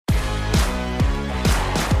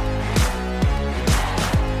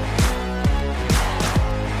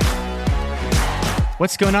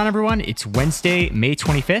What's going on, everyone? It's Wednesday, May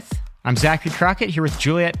 25th. I'm Zachary Crockett here with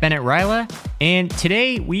Juliet Bennett-Ryla, and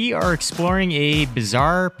today we are exploring a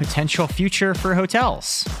bizarre potential future for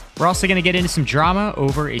hotels. We're also going to get into some drama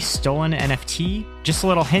over a stolen NFT. Just a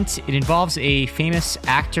little hint, it involves a famous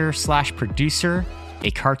actor/producer, a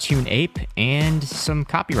cartoon ape, and some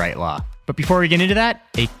copyright law. But before we get into that,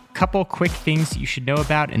 a couple quick things that you should know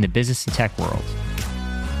about in the business and tech world.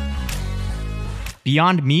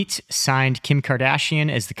 Beyond Meat signed Kim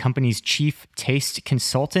Kardashian as the company's chief taste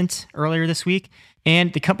consultant earlier this week,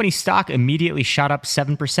 and the company's stock immediately shot up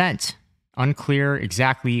 7%. Unclear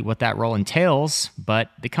exactly what that role entails,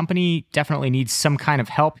 but the company definitely needs some kind of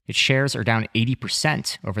help. Its shares are down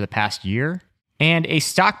 80% over the past year. And a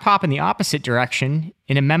stock pop in the opposite direction.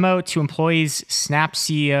 In a memo to employees, Snap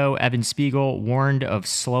CEO Evan Spiegel warned of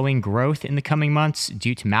slowing growth in the coming months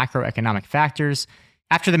due to macroeconomic factors.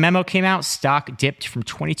 After the memo came out, stock dipped from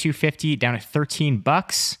 $22.50 down to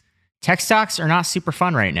 $13. Tech stocks are not super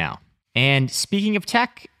fun right now. And speaking of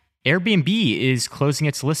tech, Airbnb is closing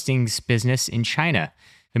its listings business in China.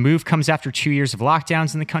 The move comes after 2 years of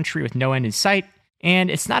lockdowns in the country with no end in sight.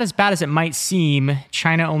 And it's not as bad as it might seem.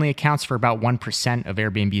 China only accounts for about 1% of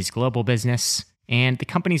Airbnb's global business. And the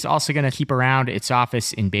company's also going to keep around its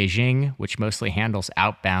office in Beijing, which mostly handles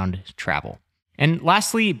outbound travel. And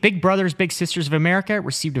lastly, Big Brothers Big Sisters of America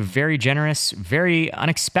received a very generous, very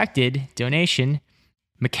unexpected donation.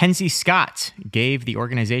 Mackenzie Scott gave the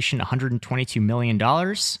organization $122 million.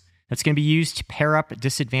 That's going to be used to pair up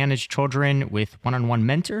disadvantaged children with one-on-one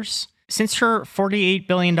mentors. Since her $48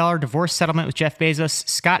 billion divorce settlement with Jeff Bezos,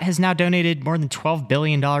 Scott has now donated more than $12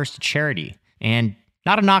 billion to charity. And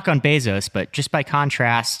not a knock on Bezos, but just by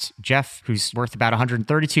contrast, Jeff, who's worth about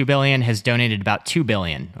 $132 billion, has donated about $2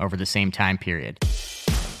 billion over the same time period.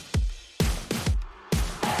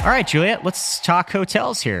 All right, Juliet, let's talk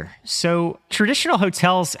hotels here. So traditional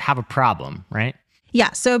hotels have a problem, right?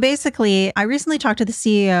 Yeah. So basically, I recently talked to the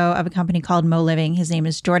CEO of a company called Mo Living. His name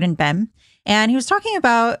is Jordan Bem. And he was talking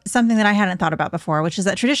about something that I hadn't thought about before, which is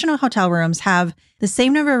that traditional hotel rooms have the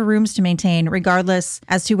same number of rooms to maintain regardless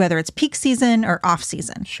as to whether it's peak season or off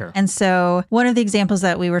season. Sure. And so one of the examples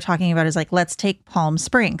that we were talking about is like, let's take Palm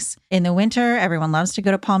Springs. In the winter, everyone loves to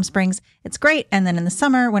go to Palm Springs. It's great. And then in the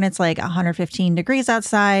summer, when it's like 115 degrees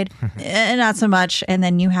outside, not so much. And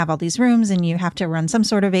then you have all these rooms and you have to run some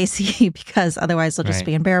sort of AC because otherwise they'll just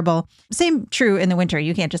be unbearable. Same true in the winter.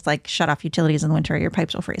 You can't just like shut off utilities in the winter. Your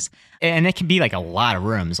pipes will freeze. And it can be like a lot of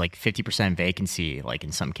rooms, like 50% vacancy, like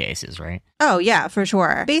in some cases, right? Oh, yeah, for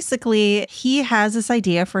sure. Basically, he has this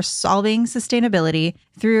idea for solving sustainability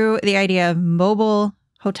through the idea of mobile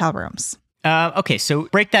hotel rooms. Okay, so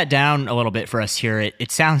break that down a little bit for us here.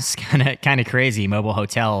 It sounds kind of crazy, mobile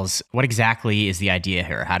hotels. What exactly is the idea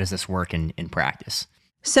here? How does this work in practice?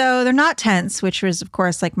 So they're not tents, which was, of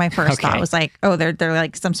course, like my first thought was like, oh, they're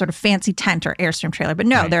like some sort of fancy tent or Airstream trailer. But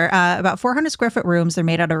no, they're about 400 square foot rooms. They're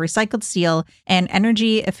made out of recycled steel and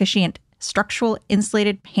energy efficient structural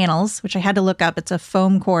insulated panels, which I had to look up. It's a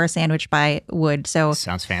foam core sandwiched by wood. So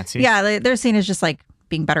sounds fancy. Yeah, they're seen as just like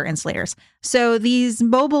being better insulators. So these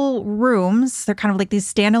mobile rooms, they're kind of like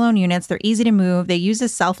these standalone units. They're easy to move. They use a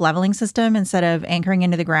self-leveling system instead of anchoring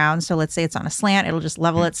into the ground. So let's say it's on a slant, it'll just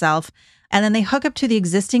level itself. And then they hook up to the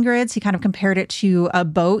existing grids. He kind of compared it to a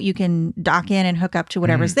boat. You can dock in and hook up to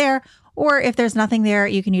whatever's there. Or if there's nothing there,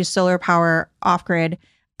 you can use solar power off-grid.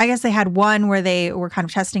 I guess they had one where they were kind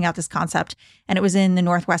of testing out this concept, and it was in the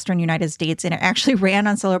northwestern United States, and it actually ran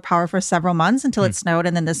on solar power for several months until it snowed,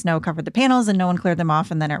 and then the snow covered the panels, and no one cleared them off,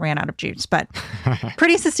 and then it ran out of juice. But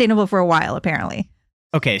pretty sustainable for a while, apparently.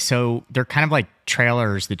 Okay, so they're kind of like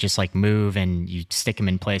trailers that just like move, and you stick them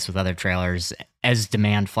in place with other trailers. As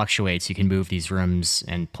demand fluctuates, you can move these rooms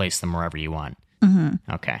and place them wherever you want.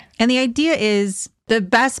 Mm-hmm. Okay. And the idea is the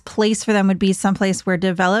best place for them would be someplace where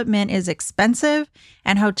development is expensive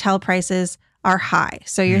and hotel prices are high.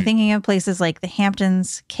 So you're thinking of places like the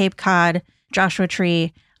Hamptons, Cape Cod, Joshua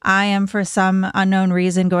Tree. I am, for some unknown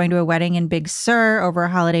reason, going to a wedding in Big Sur over a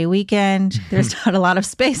holiday weekend. There's not a lot of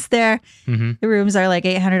space there. The rooms are like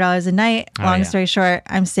 $800 a night. Long story short,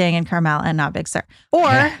 I'm staying in Carmel and not Big Sur.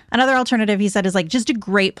 Or another alternative, he said, is like just a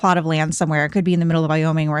great plot of land somewhere. It could be in the middle of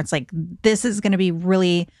Wyoming where it's like, this is going to be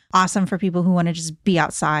really awesome for people who want to just be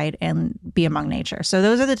outside and be among nature. So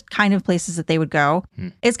those are the kind of places that they would go.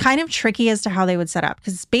 It's kind of tricky as to how they would set up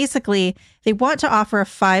because basically they want to offer a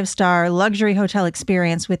 5-star luxury hotel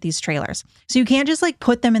experience with these trailers. So you can't just like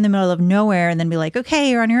put them in the middle of nowhere and then be like, okay,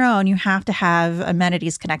 you're on your own. You have to have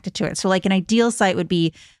amenities connected to it. So like an ideal site would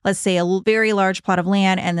be, let's say, a very large plot of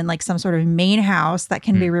land and then like some sort of main house that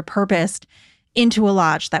can be repurposed into a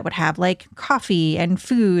lodge that would have like coffee and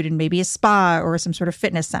food and maybe a spa or some sort of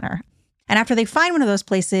fitness center. And after they find one of those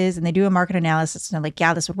places and they do a market analysis and they're like,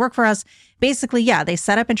 yeah, this would work for us. Basically, yeah, they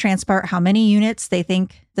set up and transport how many units they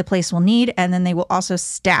think the place will need. And then they will also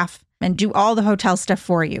staff and do all the hotel stuff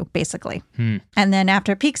for you, basically. And then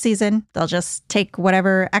after peak season, they'll just take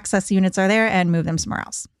whatever excess units are there and move them somewhere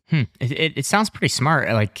else. It sounds pretty smart.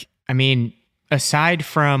 Like, I mean, aside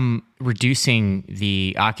from reducing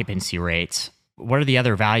the occupancy rates, what are the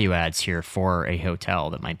other value adds here for a hotel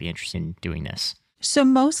that might be interested in doing this? So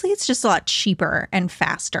mostly it's just a lot cheaper and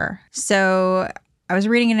faster. So I was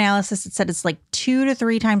reading an analysis that said it's like 2 to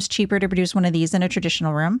 3 times cheaper to produce one of these than a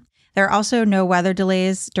traditional room. There are also no weather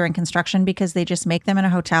delays during construction because they just make them in a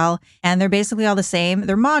hotel and they're basically all the same.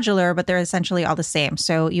 They're modular, but they're essentially all the same.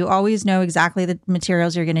 So you always know exactly the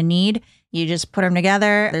materials you're going to need. You just put them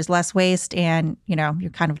together. There's less waste and,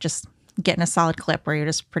 you're kind of just getting a solid clip where you're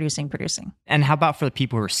just producing. And how about for the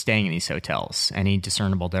people who are staying in these hotels? Any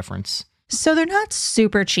discernible difference? So they're not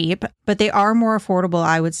super cheap, but they are more affordable,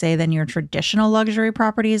 I would say, than your traditional luxury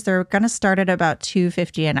properties. They're going to start at about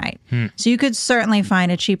 $250 a night. So you could certainly find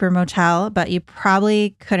a cheaper motel, but you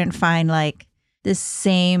probably couldn't find like the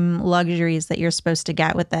same luxuries that you're supposed to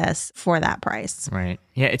get with this for that price. Right.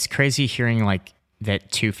 Yeah, it's crazy hearing like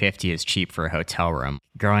that $250 is cheap for a hotel room.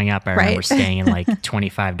 Growing up, I remember staying in like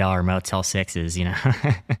 $25 Motel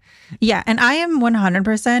 6s, Yeah, and I am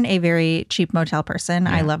 100% a very cheap motel person.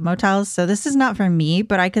 I love motels. So this is not for me,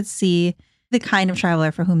 but I could see the kind of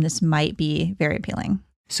traveler for whom this might be very appealing.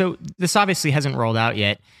 So this obviously hasn't rolled out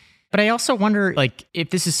yet, but I also wonder like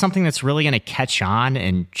if this is something that's really going to catch on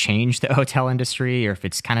and change the hotel industry, or if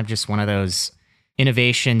it's kind of just one of those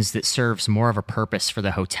innovations that serves more of a purpose for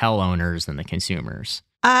the hotel owners than the consumers.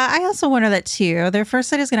 I also wonder that too. Their first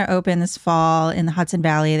site is going to open this fall in the Hudson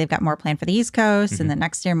Valley. They've got more planned for the East Coast and the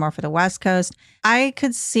next year more for the West Coast. I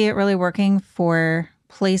could see it really working for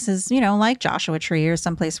places, like Joshua Tree or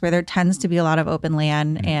someplace where there tends to be a lot of open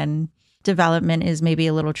land and development is maybe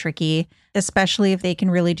a little tricky, especially if they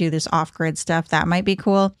can really do this off-grid stuff. That might be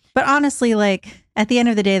cool. But honestly, like at the end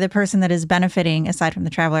of the day, the person that is benefiting, aside from the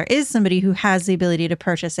traveler, is somebody who has the ability to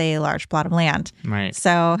purchase a large plot of land. Right.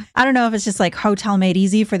 So I don't know if it's just like hotel made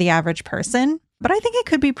easy for the average person, but I think it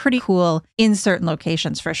could be pretty cool in certain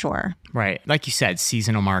locations for sure. Right. Like you said,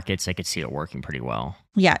 seasonal markets, I could see it working pretty well.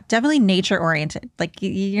 Yeah, definitely nature oriented. Like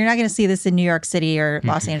you're not going to see this in New York City or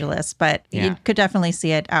Los Angeles, but you could definitely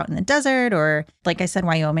see it out in the desert, or like I said,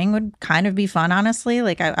 Wyoming would kind of be fun, honestly.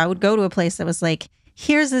 Like I would go to a place that was like,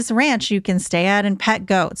 here's this ranch you can stay at and pet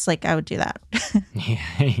goats. Like I would do that.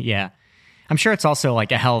 Yeah. I'm sure it's also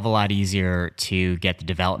like a hell of a lot easier to get the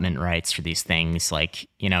development rights for these things. Like,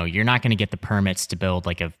 you're not going to get the permits to build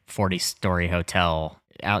like a 40-story hotel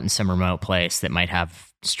out in some remote place that might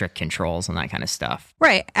have strict controls and that kind of stuff.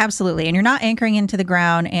 Right. Absolutely. And you're not anchoring into the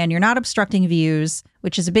ground and you're not obstructing views,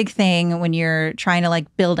 which is a big thing when you're trying to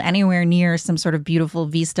like build anywhere near some sort of beautiful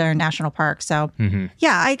vista or national park. So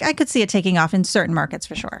yeah, I could see it taking off in certain markets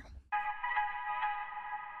for sure.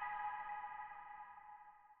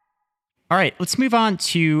 All right, let's move on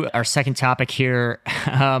to our second topic here.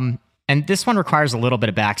 And this one requires a little bit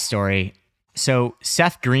of backstory. So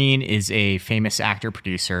Seth Green is a famous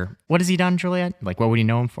actor-producer. What has he done, Juliet? Like, what would you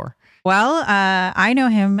know him for? Well, I know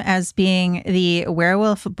him as being the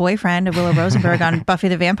werewolf boyfriend of Willow Rosenberg on Buffy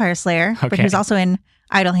the Vampire Slayer. But he was also in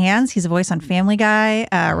Idle Hands. He's a voice on Family Guy.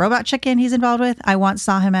 Robot Chicken he's involved with. I once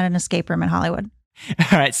saw him at an escape room in Hollywood.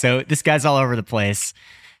 All right, so this guy's all over the place.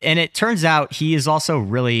 And it turns out he is also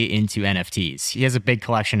really into NFTs. He has a big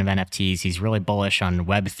collection of NFTs. He's really bullish on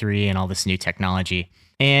Web3 and all this new technology.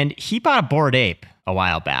 And he bought a Bored Ape a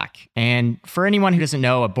while back. And for anyone who doesn't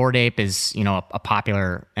know, a Bored Ape is, a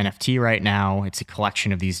popular NFT right now. It's a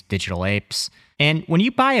collection of these digital apes. And when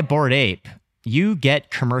you buy a Bored Ape, you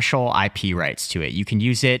get commercial IP rights to it. You can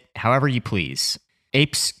use it however you please.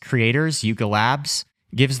 Ape's creators, Yuga Labs,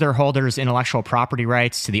 gives their holders intellectual property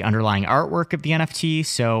rights to the underlying artwork of the NFT.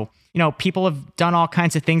 So, people have done all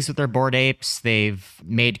kinds of things with their Bored Apes. They've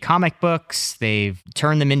made comic books, they've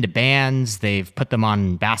turned them into bands, they've put them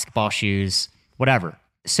on basketball shoes, whatever.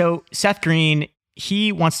 So Seth Green,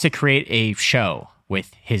 he wants to create a show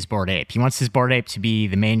with his Bored Ape. He wants his Bored Ape to be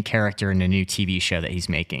the main character in a new TV show that he's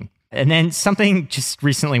making. And then something just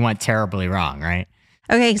recently went terribly wrong, right?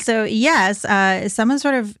 Okay, so yes, someone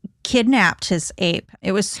sort of kidnapped his ape.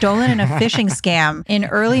 It was stolen in a phishing scam in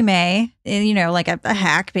early May, like a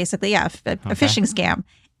hack, basically. Yeah, a phishing scam.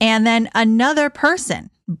 And then another person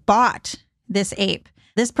bought this ape.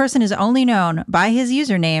 This person is only known by his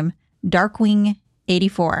username, Darkwing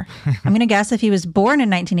 84. I'm going to guess if he was born in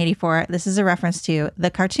 1984, this is a reference to the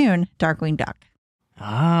cartoon Darkwing Duck. Oh,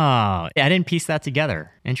 I didn't piece that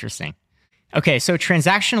together. Interesting. Okay, so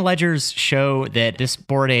transaction ledgers show that this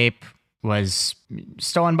Bored Ape was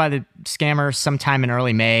stolen by the scammer sometime in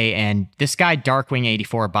early May, and this guy,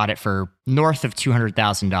 Darkwing84, bought it for north of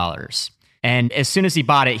 $200,000. And as soon as he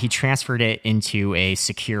bought it, he transferred it into a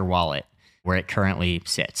secure wallet where it currently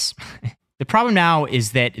sits. The problem now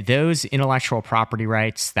is that those intellectual property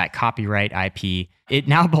rights, that copyright IP, it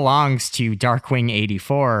now belongs to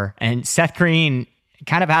Darkwing84, and Seth Green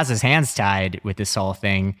kind of has his hands tied with this whole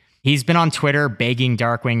thing. He's been on Twitter begging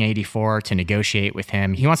Darkwing84 to negotiate with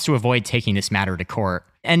him. He wants to avoid taking this matter to court.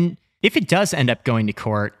 And if it does end up going to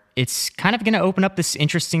court, it's kind of going to open up this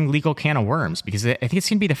interesting legal can of worms, because I think it's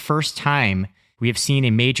going to be the first time we have seen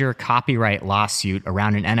a major copyright lawsuit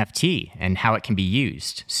around an NFT and how it can be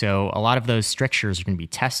used. So a lot of those strictures are going to be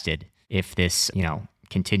tested if this,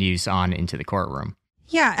 continues on into the courtroom.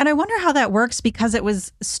 Yeah, and I wonder how that works because it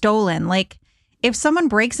was stolen. Like, if someone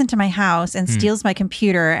breaks into my house and steals my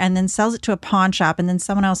computer and then sells it to a pawn shop and then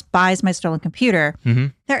someone else buys my stolen computer,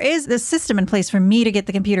 there is this system in place for me to get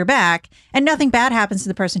the computer back, and nothing bad happens to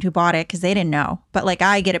the person who bought it because they didn't know. But like,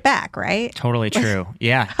 I get it back, right? Totally true.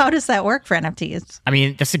 Yeah. How does that work for NFTs? I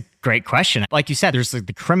mean, that's a great question. Like you said, there's the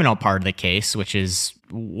criminal part of the case, which is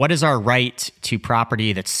what is our right to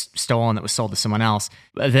property that's stolen that was sold to someone else?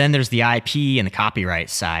 But then there's the IP and the copyright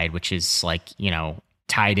side, which is like,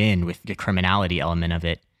 tied in with the criminality element of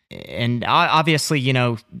it. And obviously,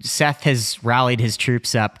 Seth has rallied his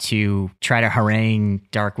troops up to try to harangue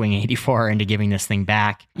Darkwing84 into giving this thing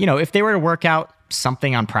back. If they were to work out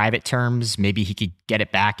something on private terms, maybe he could get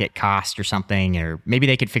it back at cost or something, or maybe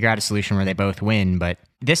they could figure out a solution where they both win. But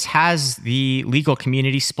this has the legal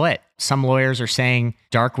community split. Some lawyers are saying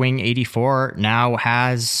Darkwing84 now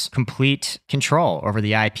has complete control over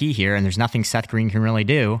the IP here, and there's nothing Seth Green can really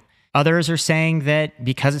do. Others are saying that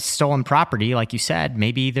because it's stolen property, like you said,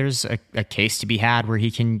 maybe there's a case to be had where he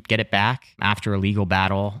can get it back after a legal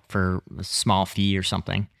battle for a small fee or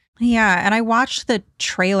something. Yeah, and I watched the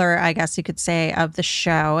trailer, I guess you could say, of the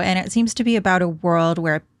show, and it seems to be about a world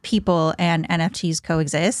where people and NFTs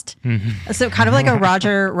coexist. So kind of like a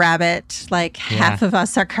Roger Rabbit, like half of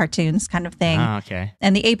us are cartoons kind of thing. Oh, okay.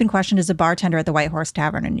 And the ape in question is a bartender at the White Horse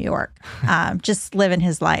Tavern in New York, just living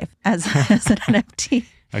his life as an NFT.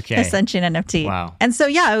 Okay. A sentient NFT. Wow. And so,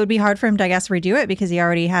 yeah, it would be hard for him to, I guess, redo it because he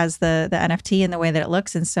already has the NFT and the way that it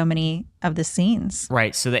looks in so many of the scenes.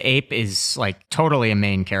 Right. So the ape is like totally a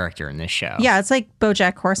main character in this show. Yeah, it's like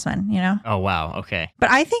BoJack Horseman, Oh, wow. Okay. But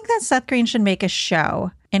I think that Seth Green should make a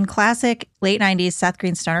show in classic late 90s Seth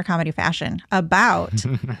Green stoner comedy fashion about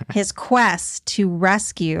his quest to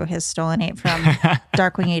rescue his stolen ape from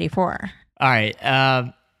Darkwing84. All right.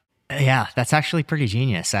 Yeah, that's actually pretty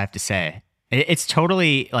genius, I have to say. It's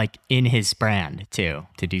totally like in his brand too,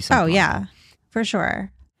 to do something. Oh, yeah, like for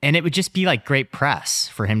sure. And it would just be like great press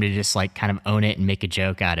for him to just like kind of own it and make a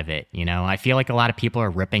joke out of it. I feel like a lot of people are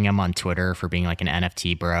ripping him on Twitter for being like an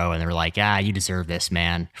NFT bro. And they're like, you deserve this,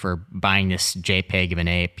 man, for buying this JPEG of an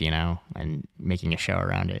ape, and making a show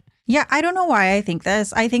around it. Yeah, I don't know why I think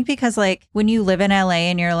this. I think because like when you live in LA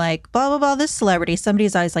and you're like, blah, blah, blah, this celebrity,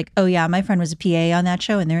 somebody's always like, oh yeah, my friend was a PA on that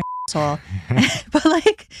show and they're an asshole. But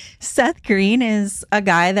like Seth Green is a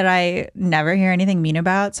guy that I never hear anything mean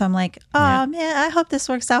about. So I'm like, man, I hope this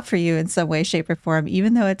works out for you in some way, shape or form,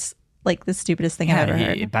 even though it's like the stupidest thing I've ever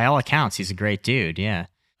heard. By all accounts, he's a great dude. Yeah.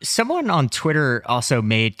 Someone on Twitter also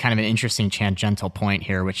made kind of an interesting tangential point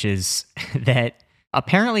here, which is that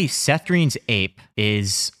apparently Seth Green's ape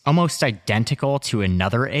is almost identical to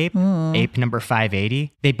another ape, ape number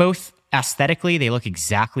 580. They both aesthetically, they look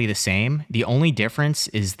exactly the same. The only difference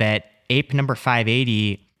is that ape number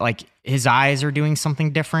 580, like his eyes are doing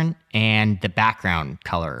something different and the background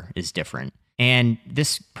color is different. And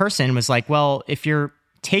this person was like, well, if you're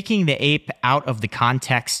taking the ape out of the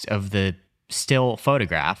context of the still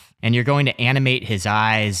photograph and you're going to animate his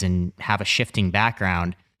eyes and have a shifting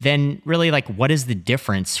background, then really like what is the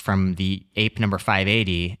difference from the ape number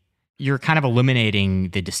 580? You're kind of eliminating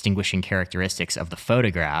the distinguishing characteristics of the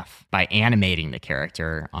photograph by animating the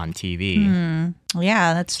character on TV.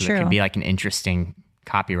 Yeah, that's so true. There could be like an interesting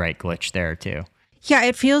copyright glitch there too. Yeah,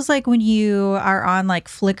 it feels like when you are on like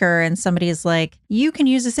Flickr and somebody's like, you can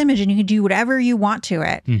use this image and you can do whatever you want to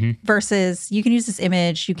it versus you can use this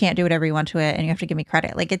image, you can't do whatever you want to it and you have to give me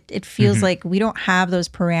credit. Like it feels like we don't have those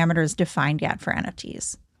parameters defined yet for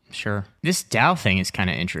NFTs. Sure. This DAO thing is kind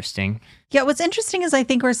of interesting. Yeah, what's interesting is I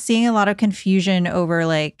think we're seeing a lot of confusion over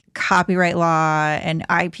like copyright law and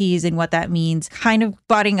IPs and what that means, kind of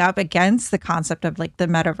butting up against the concept of like the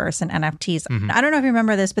metaverse and NFTs. I don't know if you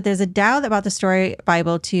remember this, but there's a DAO that bought the story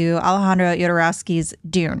Bible to Alejandro Jodorowsky's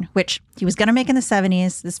Dune, which he was going to make in the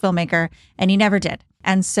 70s, this filmmaker, and he never did.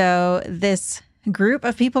 And so this group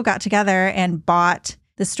of people got together and bought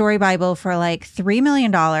the story Bible for like $3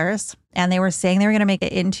 million. And they were saying they were going to make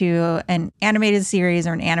it into an animated series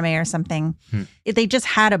or an anime or something. They just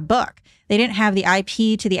had a book. They didn't have the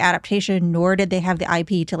IP to the adaptation, nor did they have the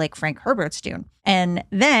IP to like Frank Herbert's Dune. And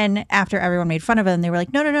then after everyone made fun of it, and they were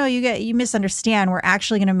like, no, you misunderstand. We're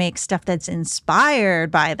actually going to make stuff that's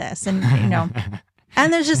inspired by this. And,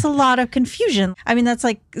 and there's just a lot of confusion. I mean, that's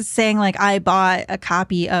like saying like I bought a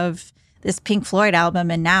copy of this Pink Floyd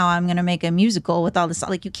album and now I'm going to make a musical with all this.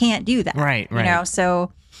 Like, you can't do that. Right.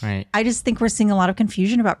 So right. I just think we're seeing a lot of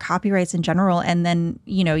confusion about copyrights in general. And then,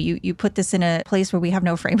 you put this in a place where we have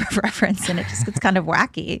no frame of reference and it just gets kind of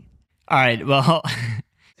wacky. All right. Well,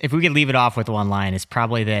 if we could leave it off with one line, it's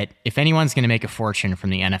probably that if anyone's going to make a fortune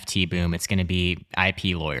from the NFT boom, it's going to be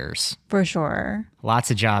IP lawyers. For sure.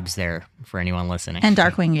 Lots of jobs there for anyone listening. And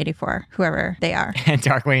Darkwing 84, whoever they are. And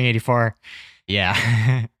Darkwing 84.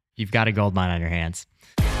 Yeah. You've got a gold mine on your hands.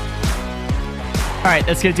 All right,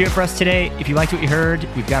 that's going to do it for us today. If you liked what you heard,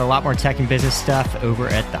 we've got a lot more tech and business stuff over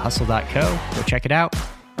at thehustle.co. Go check it out.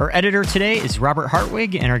 Our editor today is Robert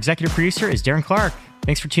Hartwig, and our executive producer is Darren Clark.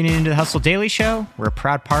 Thanks for tuning into the Hustle Daily Show. We're a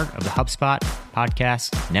proud part of the HubSpot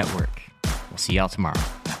Podcast Network. We'll see y'all tomorrow.